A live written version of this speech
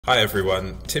Hi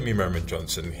everyone, Timi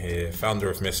Johnson here,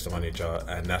 founder of Mr MoneyJar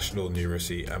and National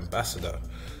Numeracy Ambassador.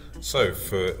 So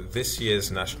for this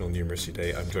year's National Numeracy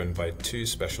Day, I'm joined by two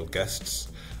special guests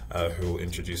who will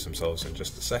introduce themselves in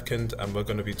just a second, and we're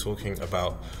going to be talking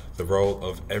about the role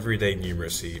of everyday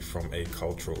numeracy from a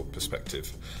cultural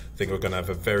perspective. I think we're going to have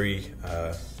a very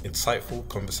insightful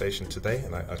conversation today,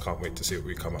 and I can't wait to see what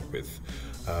we come up with.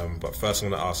 But first I'm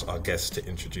going to ask our guests to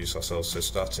introduce ourselves, so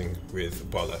starting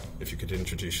with Bola. If you could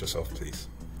introduce yourself, please.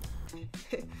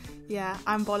 Yeah,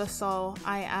 I'm Bola.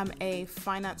 I am a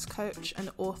finance coach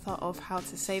and author of How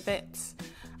to Save It.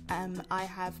 I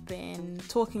have been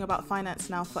talking about finance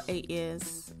now for 8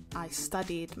 years. I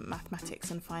studied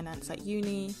mathematics and finance at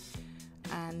uni,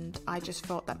 and I just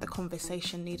felt that the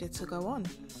conversation needed to go on,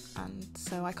 and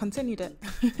so I continued it.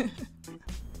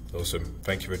 Awesome.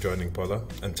 Thank you for joining, Bola.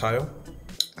 And Tayo?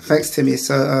 Thanks, Timi.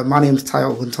 So my name is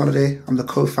Tayo Oguntonade. I'm the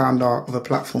co-founder of a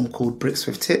platform called Bricks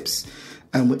with Tips,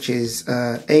 which is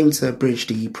aimed to bridge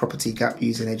the property gap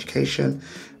using education.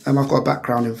 I've got a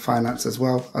background in finance as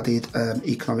well. I did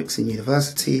economics in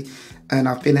university, and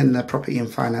I've been in the property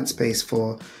and finance space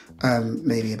for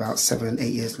maybe about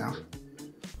 7-8 years now.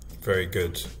 Very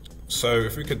good. So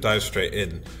if we could dive straight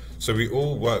in. So we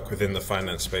all work within the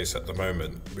finance space at the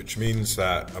moment, which means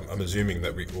that I'm assuming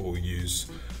that we all use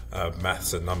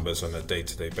maths and numbers on a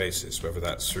day-to-day basis, whether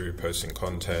that's through posting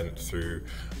content, through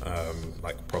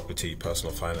like property,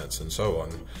 personal finance, and so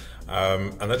on.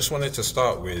 And I just wanted to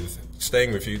start with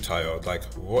staying with you, Tayo. Like,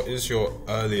 what is your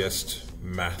earliest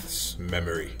maths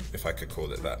memory, if I could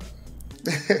call it that?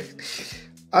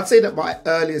 I'd say that my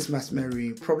earliest maths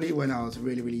memory, probably when I was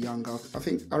really, really young. I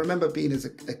think I remember being as a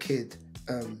kid.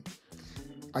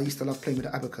 I used to love playing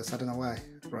with the abacus. I don't know why,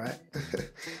 right?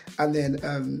 And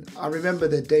then I remember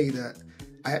the day that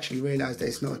I actually realised that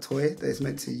it's not a toy. That it's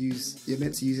meant to use. You're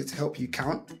meant to use it to help you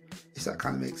count. If that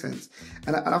kind of makes sense.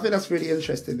 And I think that's really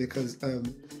interesting because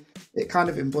it kind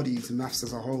of embodies maths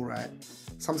as a whole, right?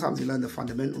 Sometimes you learn the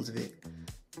fundamentals of it,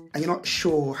 and you're not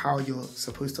sure how you're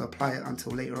supposed to apply it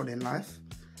until later on in life.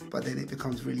 But then it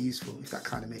becomes really useful, if that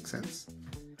kind of makes sense.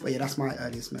 But yeah, that's my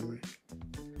earliest memory.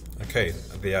 Okay,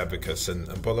 the abacus. And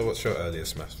Bola, what's your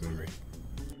earliest maths memory?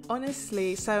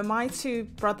 Honestly, so my two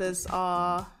brothers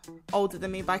are older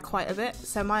than me by quite a bit.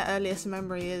 So my earliest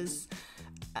memory is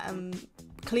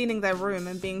cleaning their room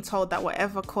and being told that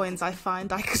whatever coins I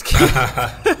find, I could keep.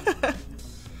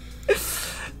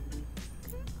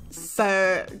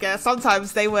 So yeah,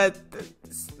 sometimes they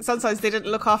didn't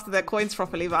look after their coins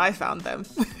properly, but I found them.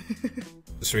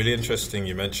 It's really interesting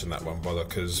you mentioned that one, Bola,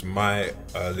 because my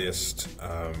earliest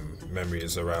memory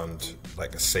is around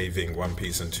like saving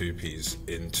 1p and 2p's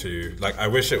into, like, I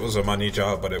wish it was a money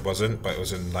jar, but it wasn't. But it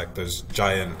was in like those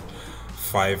giant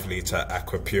 5-litre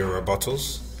Aquapura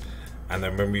bottles. And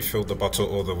then when we filled the bottle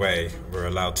all the way, we're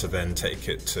allowed to then take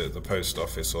it to the post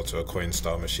office or to a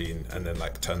Coinstar machine and then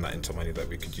like turn that into money that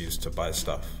we could use to buy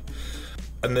stuff.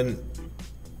 And then,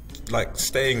 like,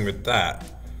 staying with that,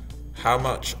 how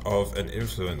much of an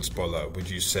influence, Bola, would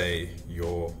you say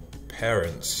your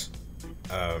parents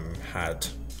had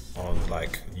on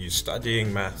like you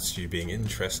studying maths, you being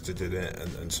interested in it,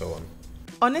 and so on?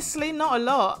 Honestly, not a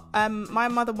lot. My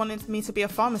mother wanted me to be a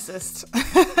pharmacist.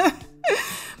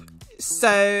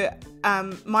 So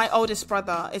my oldest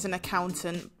brother is an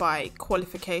accountant by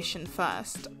qualification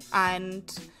first,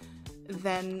 and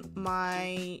then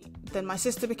my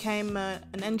sister became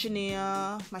an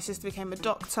engineer, my sister became a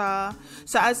doctor.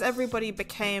 So as everybody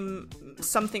became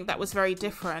something that was very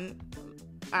different,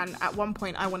 and at one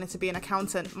point I wanted to be an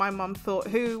accountant, my mum thought,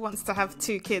 who wants to have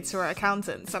 2 kids who are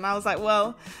accountants? And I was like,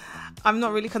 well, I'm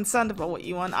not really concerned about what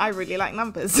you want. I really like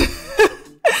numbers.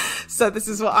 So this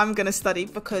is what I'm going to study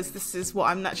because this is what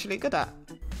I'm naturally good at.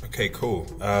 Okay, cool.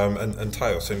 And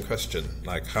Tayo, same question.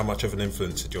 Like, how much of an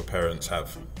influence did your parents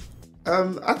have?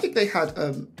 I think they had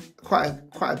quite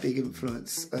a big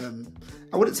influence.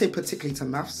 I wouldn't say particularly to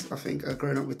maths. I think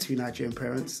growing up with 2 Nigerian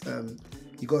parents,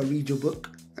 you got to read your book,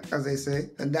 as they say,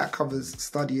 and that covers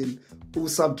studying all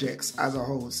subjects as a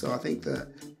whole. So I think that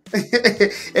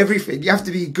everything, you have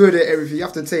to be good at everything. You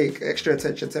have to take extra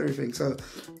attention to everything. So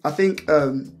I think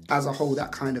as a whole,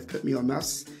 that kind of put me on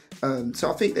maths. So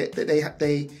I think that they had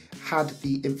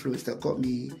the influence that got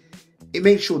me. It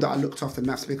made sure that I looked after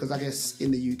maths because I guess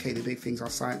in the UK the big things are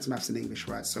science, maths and English,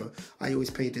 right? So I always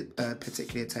paid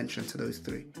particular attention to those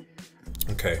 3.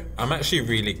 Okay, I'm actually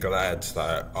really glad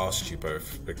that I asked you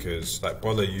both because, like,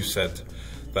 Bola, you said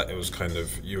that it was kind of,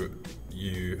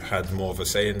 you had more of a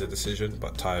say in the decision,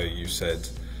 but Tayo, you said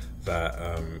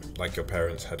that like your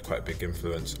parents had quite a big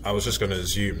influence. I was just going to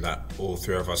assume that all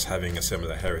 3 of us having a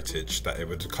similar heritage, that it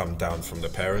would come down from the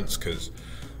parents, because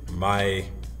my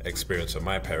experience of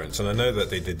my parents, and I know that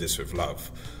they did this with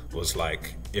love, was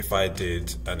like, if I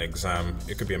did an exam,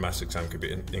 it could be a maths exam, it could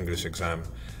be an English exam,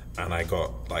 and I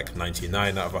got like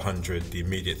 99 out of 100, the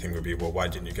immediate thing would be, well, why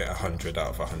didn't you get 100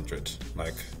 out of 100?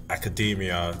 Like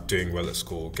academia, doing well at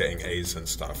school, getting A's and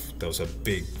stuff, there was a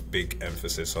big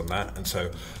emphasis on that. And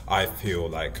so I feel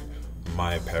like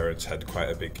my parents had quite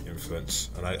a big influence.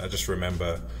 And I just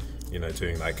remember, you know,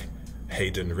 doing like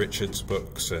Hayden Richards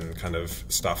books and kind of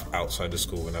stuff outside of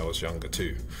school when I was younger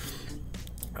too.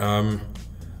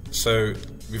 So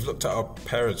we've looked at our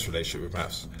parents' relationship with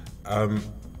maths.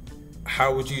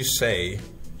 How would you say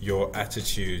your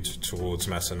attitude towards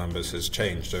maths and numbers has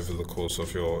changed over the course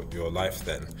of your life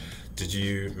then? Did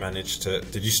you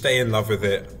stay in love with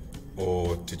it,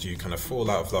 or did you kind of fall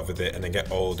out of love with it and then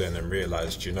get older and then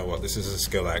realize, you know what, this is a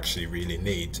skill I actually really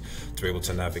need to be able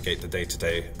to navigate the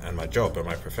day-to-day and my job and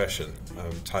my profession?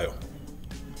 Tayo?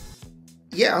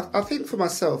 Yeah, I think for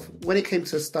myself, when it came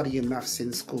to studying maths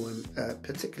in school, and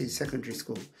particularly secondary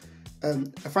school,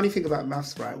 a funny thing about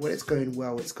maths, right, when it's going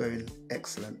well, it's going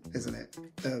excellent, isn't it?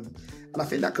 And I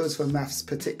think that goes for maths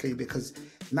particularly because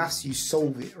maths, you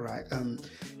solve it, right?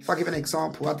 If I give an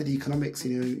example, I did economics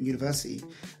in university,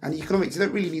 and economics, you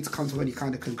don't really need to come to any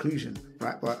kind of conclusion,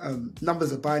 right? But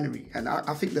numbers are binary, and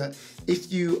I think that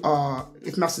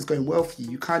if maths is going well for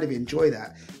you, you kind of enjoy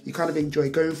that. You kind of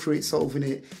enjoy going through it, solving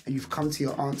it, and you've come to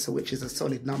your answer, which is a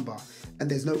solid number,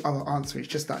 and there's no other answer, it's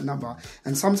just that number.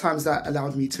 And sometimes that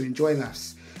allowed me to enjoy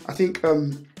maths. I think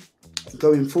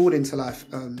going forward into life,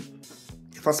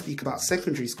 if I speak about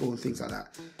secondary school and things like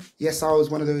that, yes, I was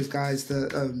one of those guys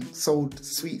that sold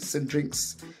sweets and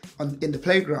drinks in the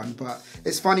playground, but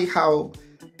it's funny how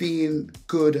being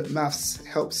good at maths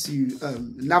helps you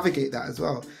navigate that as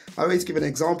well. I always give an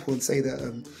example and say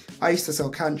that I used to sell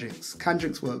canned drinks. Canned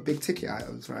drinks were big ticket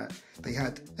items, right? They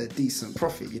had a decent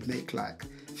profit. You'd make like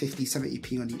 50,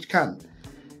 70p on each can.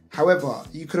 However,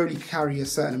 you could only carry a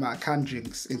certain amount of canned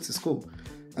drinks into school.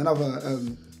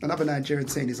 Another Nigerian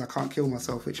saying is, I can't kill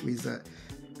myself, which means that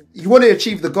you want to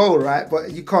achieve the goal, right?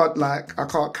 But you can't, like, I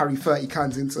can't carry 30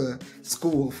 cans into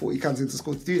school or 40 cans into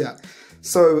school to do that.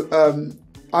 So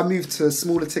I moved to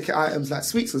smaller ticket items like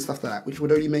sweets and stuff like that, which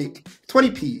would only make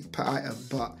 20p per item,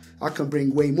 but I can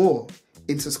bring way more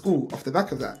into school off the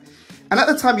back of that. And at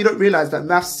the time, you don't realize that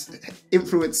maths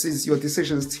influences your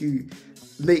decisions to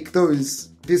make those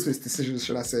business decisions,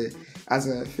 should I say, as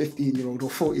a 15-year-old or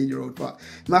 14-year-old, but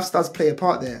maths does play a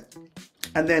part there.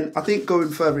 And then I think going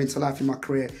further into life in my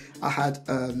career, I had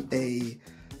about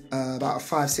a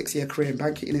 5-6 year career in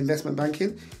banking, in investment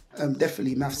banking.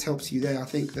 Definitely maths helps you there. I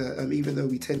think that even though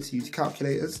we tend to use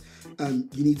calculators,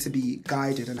 you need to be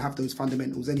guided and have those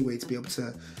fundamentals anyway to be able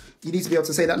to, you need to be able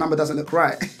to say that number doesn't look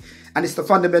right. And it's the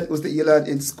fundamentals that you learn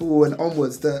in school and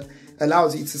onwards that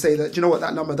allows you to say that, you know what,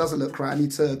 that number doesn't look right. I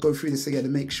need to go through this again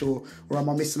and make sure, or am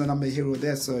I missing a number here or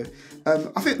there? So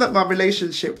I think that my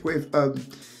relationship with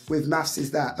maths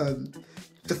is that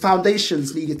the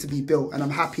foundations needed to be built, and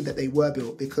I'm happy that they were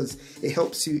built because it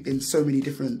helps you in so many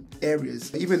different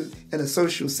areas, even in a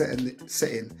social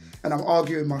setting. And I'm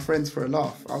arguing with my friends for a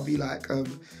laugh. I'll be like,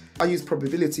 I use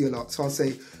probability a lot, so I'll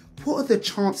say, what are the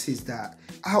chances that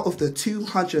out of the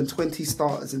 220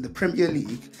 starters in the Premier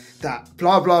League that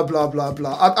blah, blah, blah, blah,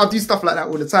 blah. I'll do stuff like that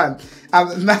all the time.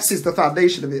 And maths is the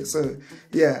foundation of it. So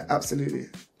yeah, absolutely.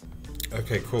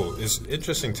 Okay, cool. It's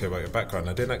interesting to hear about your background.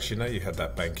 I didn't actually know you had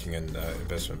that banking and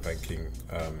investment banking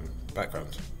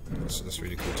background. That's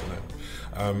really cool to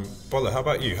know. Bola, how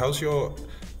about you? How's your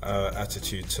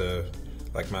attitude to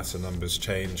like maths and numbers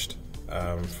changed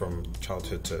from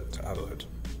childhood to adulthood?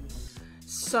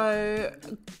 So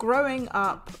growing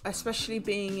up, especially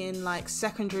being in like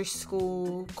secondary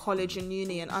school, college and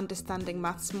uni and understanding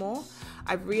maths more,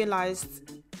 I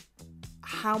realised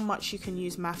how much you can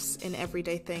use maths in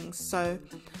everyday things. So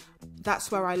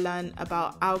that's where I learned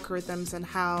about algorithms and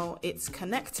how it's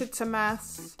connected to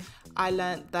maths. I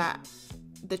learned that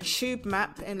the tube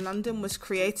map in London was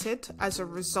created as a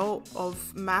result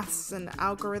of maths and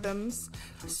algorithms.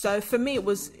 So for me, it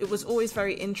was always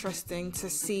very interesting to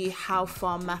see how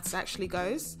far maths actually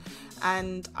goes.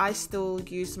 And I still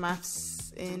use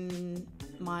maths in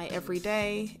my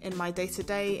everyday, in my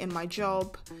day-to-day, in my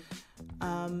job.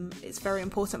 It's very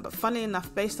important. But funny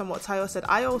enough, based on what Tayo said,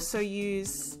 I also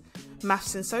use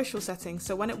maths in social settings.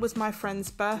 So when it was my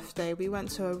friend's birthday, we went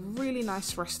to a really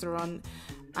nice restaurant,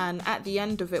 and at the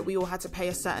end of it, we all had to pay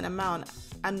a certain amount.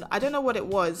 And I don't know what it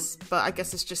was, but I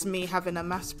guess it's just me having a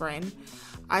maths brain.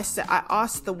 I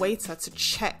asked the waiter to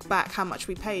check back how much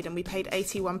we paid, and we paid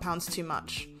 £81 too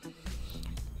much.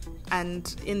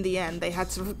 and in the end they had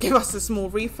to give us a small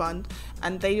refund,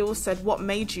 and they all said, what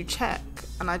made you check?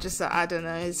 And I just said, I don't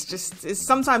know,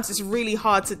 sometimes it's really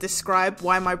hard to describe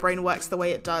why my brain works the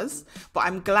way it does, but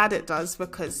I'm glad it does,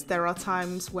 because there are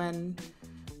times when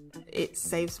it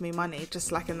saves me money,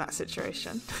 just like in that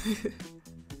situation.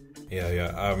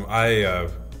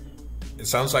 It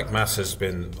sounds like maths has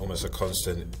been almost a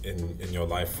constant in your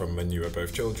life from when you were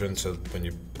both children to when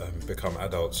you become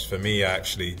adults. For me, I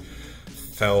actually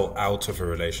fell out of a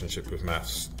relationship with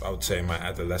maths, I would say, in my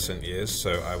adolescent years.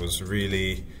 So I was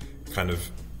really kind of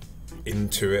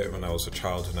into it when I was a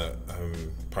child in a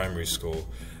primary school.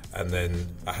 And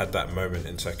then I had that moment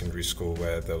in secondary school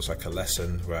where there was like a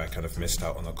lesson where I kind of missed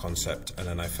out on a concept, and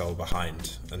then I fell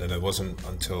behind. And then it wasn't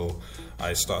until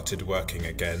I started working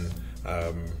again,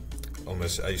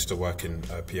 I used to work in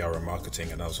PR and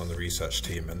marketing, and I was on the research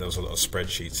team, and there was a lot of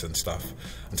spreadsheets and stuff,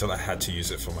 until I had to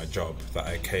use it for my job, that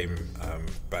I came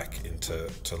back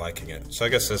into liking it. So I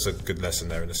guess there's a good lesson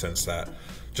there in the sense that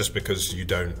just because you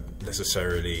don't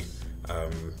necessarily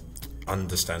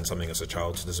understand something as a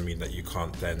child doesn't mean that you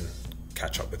can't then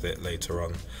catch up with it later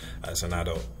on as an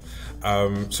adult.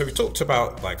 So we talked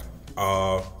about like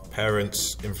our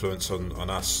parents' influence on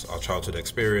us, our childhood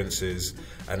experiences,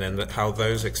 and then how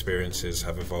those experiences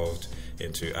have evolved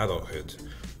into adulthood.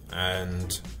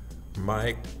 And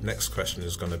my next question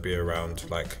is going to be around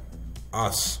like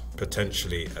us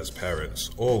potentially as parents,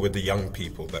 or with the young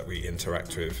people that we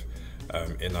interact with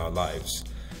in our lives.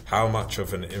 How much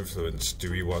of an influence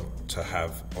do we want to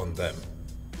have on them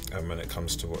when it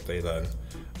comes to what they learn?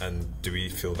 And do we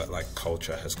feel that like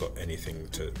culture has got anything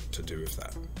to do with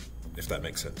that? If that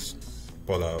makes sense.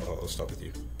 Bola, I'll start with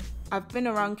you. I've been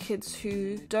around kids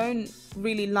who don't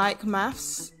really like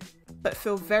maths, but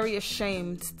feel very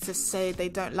ashamed to say they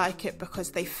don't like it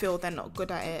because they feel they're not good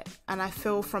at it. And I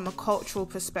feel from a cultural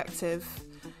perspective,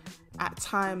 at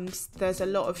times there's a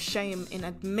lot of shame in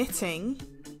admitting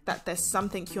that there's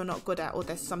something you're not good at, or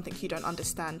there's something you don't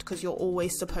understand, because you're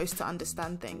always supposed to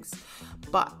understand things.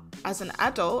 But as an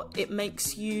adult, it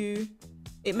makes you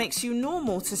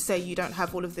normal to say you don't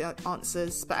have all of the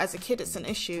answers, but as a kid it's an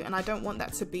issue, and I don't want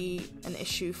that to be an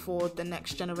issue for the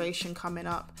next generation coming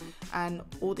up and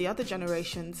all the other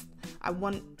generations. I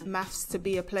want maths to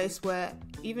be a place where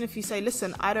even if you say,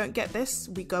 listen, I don't get this,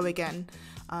 we go again,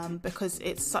 because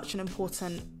it's such an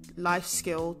important life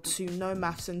skill to know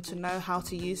maths and to know how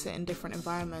to use it in different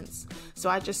environments. So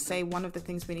I just say one of the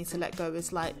things we need to let go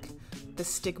is like the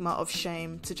stigma of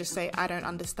shame, to just say, I don't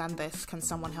understand this, can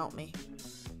someone help me?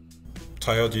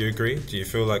 Tayo, do you agree? Do you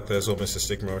feel like there's almost a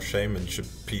stigma of shame, and should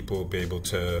people be able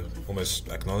to almost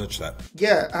acknowledge that?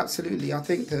 Yeah, absolutely. I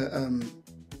think that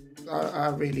I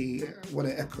really want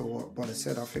to echo what Bola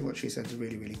said. I think what she said is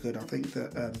really, really good. I think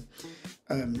that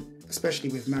especially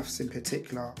with maths in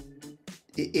particular,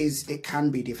 it can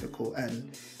be difficult,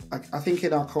 and I think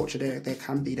in our culture there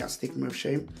can be that stigma of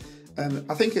shame.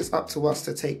 I think it's up to us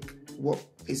to take what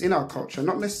is in our culture,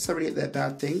 not necessarily that they're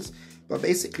bad things, but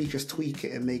basically just tweak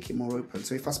it and make it more open.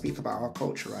 So if I speak about our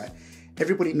culture, right,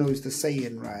 everybody knows the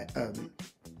saying, right,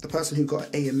 the person who got an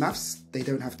A in maths, they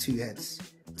don't have two heads.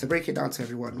 To break it down to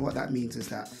everyone, what that means is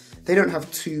that they don't have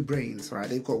two brains, right?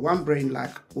 They've got one brain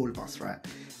like all of us, right?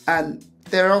 And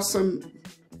there are some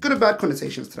good and bad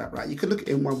connotations to that, right? You could look at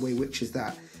it in one way, which is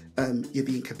that you're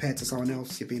being compared to someone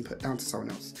else, you're being put down to someone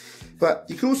else. But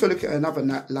you can also look at another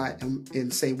light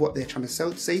and say what they're trying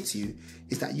to say to you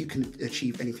is that you can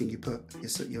achieve anything you put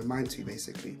your mind to,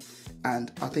 basically.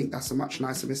 And I think that's a much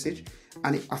nicer message.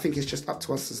 And I think it's just up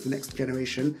to us as the next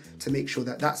generation to make sure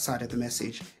that that side of the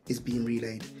message is being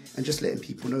relayed, and just letting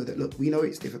people know that, look, we know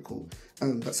it's difficult,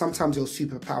 but sometimes your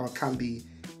superpower can be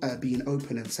being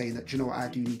open and saying that, do you know what, I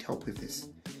do need help with this.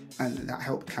 And that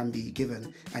help can be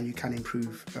given, and you can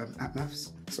improve at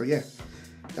maths. So yeah,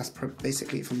 that's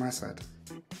basically it from my side.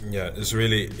 Yeah, it's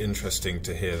really interesting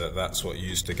to hear that that's what you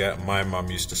used to get. My mum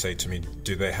used to say to me,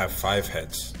 do they have 5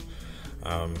 heads?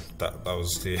 That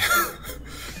was the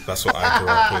that's what I grew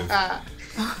up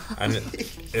with. And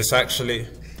it's actually,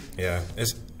 yeah,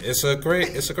 it's a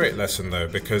great lesson though,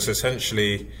 because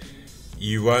essentially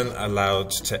you weren't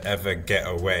allowed to ever get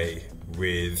away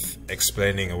with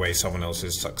explaining away someone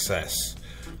else's success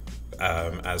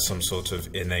as some sort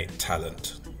of innate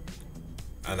talent.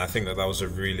 And I think that was a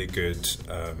really good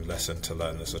lesson to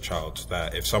learn as a child,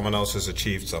 that if someone else has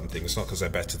achieved something, it's not because they're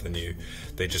better than you,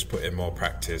 they just put in more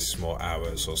practice, more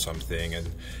hours or something, and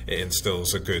it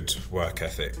instills a good work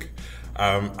ethic.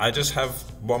 I just have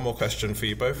one more question for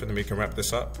you both, and then we can wrap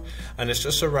this up. And it's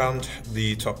just around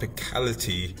the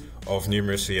topicality of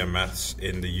numeracy and maths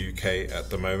in the UK at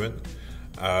the moment.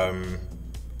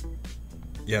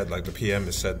 yeah, like the PM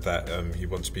has said that he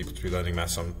wants people to be learning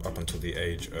maths up until the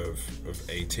age of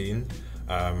 18.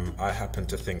 I happen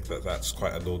to think that that's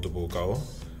quite a laudable goal.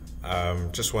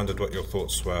 Just wondered what your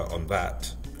thoughts were on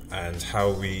that and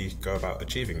how we go about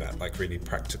achieving that, like really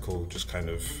practical, just kind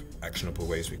of actionable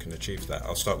ways we can achieve that.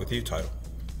 I'll start with you, Tyler.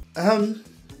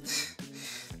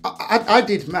 I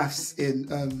did maths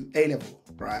in A-level,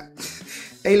 right?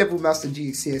 A-level maths and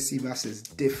GCSE maths is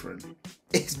different.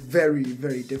 It's very,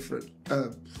 very different.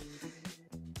 To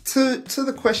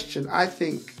the question, I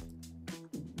think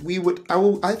we would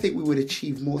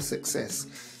achieve more success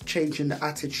changing the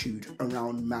attitude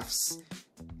around maths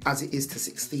as it is to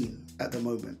 16 at the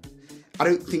moment. I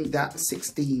don't think that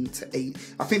 16 to 18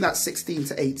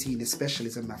 is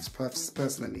specialism maths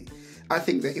personally. I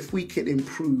think that if we could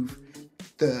improve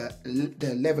the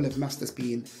level of maths that's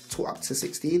being taught up to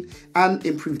 16 and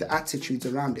improve the attitudes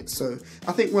around it. So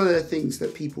I think one of the things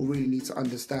that people really need to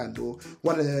understand, or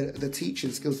one of the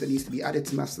teaching skills that needs to be added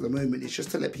to maths at the moment, is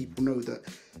just to let people know that,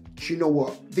 you know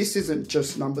what, this isn't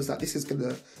just numbers, that this is going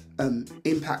to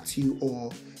impact you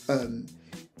or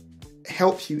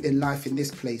help you in life in this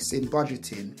place, in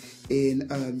budgeting, in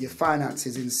your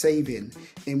finances, in saving,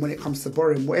 in when it comes to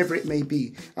borrowing, whatever it may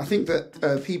be. I think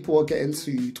that people are getting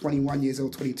to 21 years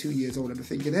old, 22 years old, and they're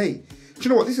thinking, hey, do you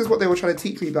know what, this is what they were trying to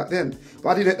teach me back then, but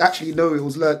I didn't actually know it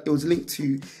was linked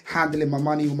to handling my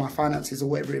money or my finances or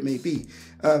whatever it may be.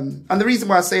 And the reason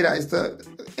why I say that is that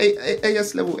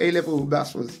A-level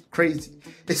maths was crazy.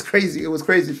 It's crazy. It was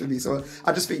crazy for me. So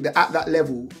I just think that at that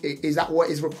level, is that what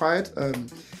is required?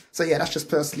 So yeah, that's just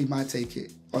personally my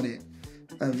take on it.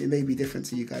 It may be different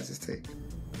to you guys' take.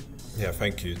 Yeah,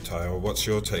 thank you, Tayo. What's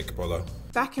your take, Bola?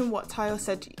 Back in what Tayo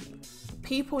said,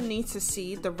 people need to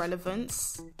see the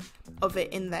relevance of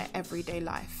it in their everyday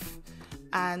life.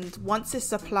 And once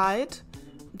it's applied,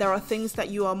 there are things that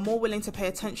you are more willing to pay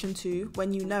attention to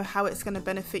when you know how it's going to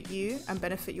benefit you and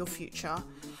benefit your future.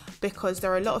 Because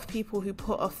there are a lot of people who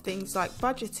put off things like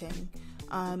budgeting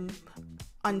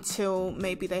until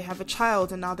maybe they have a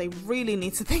child, and now they really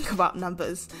need to think about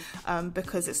numbers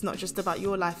because it's not just about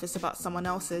your life, it's about someone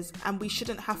else's. And we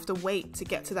shouldn't have to wait to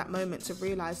get to that moment to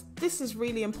realise this is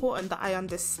really important, that I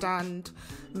understand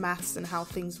maths and how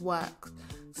things work.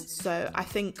 So I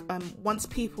think once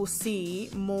people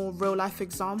see more real life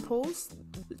examples,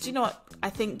 do you know what? I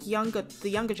think the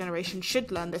younger generation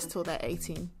should learn this till they're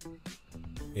 18.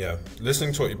 Yeah,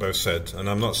 listening to what you both said, and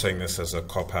I'm not saying this as a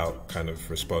cop-out kind of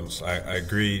response, I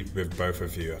agree with both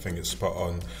of you. I think it's spot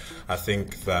on. I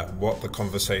think that what the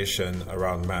conversation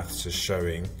around maths is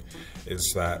showing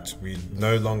is that we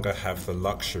no longer have the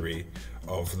luxury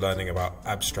of learning about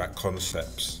abstract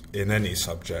concepts in any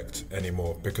subject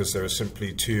anymore, because there are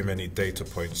simply too many data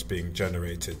points being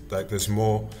generated. Like, there's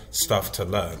more stuff to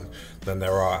learn than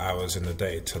there are hours in the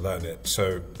day to learn it.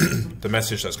 So the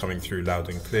message that's coming through loud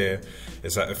and clear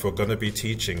is that if we're going to be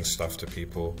teaching stuff to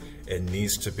people, it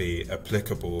needs to be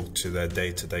applicable to their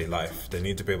day-to-day life. They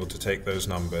need to be able to take those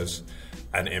numbers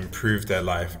and improve their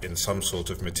life in some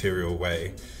sort of material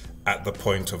way at the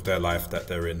point of their life that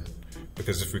they're in.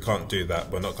 Because if we can't do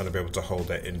that, we're not going to be able to hold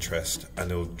their interest,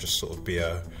 and it'll just sort of be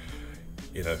a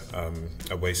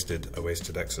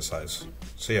wasted exercise.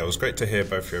 So yeah, it was great to hear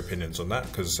both your opinions on that,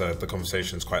 because the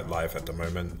conversation is quite live at the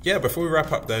moment. Yeah, before we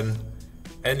wrap up then,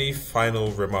 any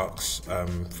final remarks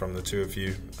from the two of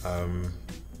you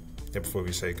before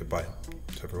we say goodbye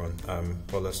to everyone?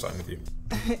 Bola, starting with you.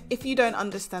 If you don't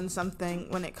understand something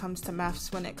when it comes to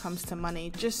maths, when it comes to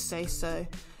money, just say so.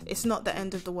 It's not the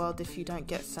end of the world if you don't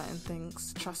get certain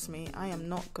things. Trust me, I am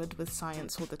not good with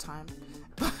science all the time.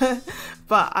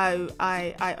 But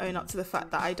I own up to the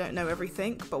fact that I don't know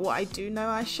everything, but what I do know,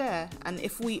 I share. And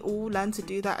if we all learn to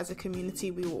do that as a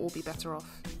community, we will all be better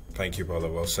off. Thank you, Bola.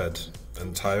 Well said.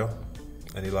 And Tayo,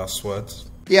 any last words?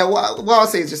 Yeah, what I'll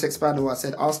say is just expand on what I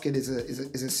said. Asking is a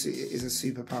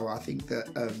superpower. I think that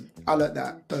I learned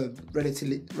that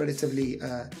relatively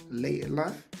late in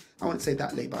life. I wouldn't say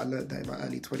that late, but I learned that in my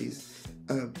early 20s.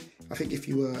 I think if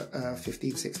you were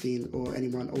 15, 16, or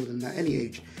anyone older than that, any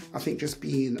age, I think just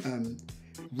being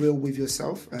real with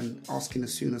yourself and asking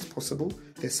as soon as possible.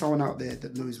 There's someone out there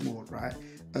that knows more, right?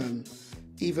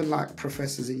 Even like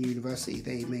professors in university,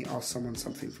 they may ask someone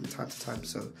something from time to time,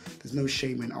 so there's no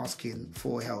shame in asking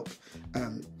for help.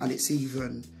 And it's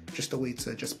even just a way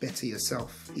to just better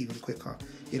yourself even quicker.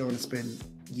 You don't want to spend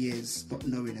years not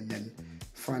knowing and then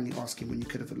finally asking when you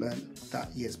could have learned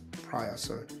that years prior.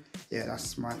 So yeah,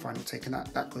 that's my final take, and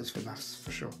that goes for maths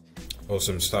for sure.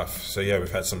 Awesome stuff. So yeah,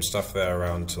 we've had some stuff there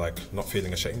around like not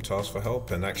feeling ashamed to ask for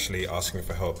help and actually asking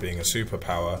for help being a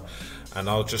superpower. And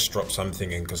I'll just drop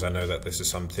something in because I know that this is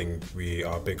something we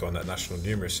are big on at National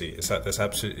Numeracy, is that there's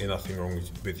absolutely nothing wrong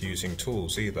with using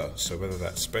tools either. So whether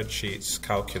that's spreadsheets,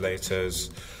 calculators,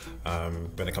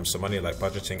 when it comes to money, like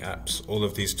budgeting apps, all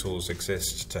of these tools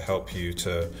exist to help you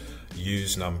to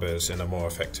use numbers in a more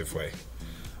effective way.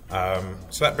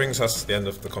 So that brings us to the end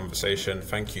of the conversation.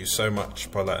 Thank you so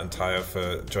much, Bola and Taya,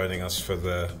 for joining us for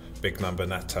the Big Number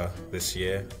Natter this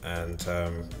year. And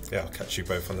yeah, I'll catch you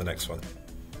both on the next one.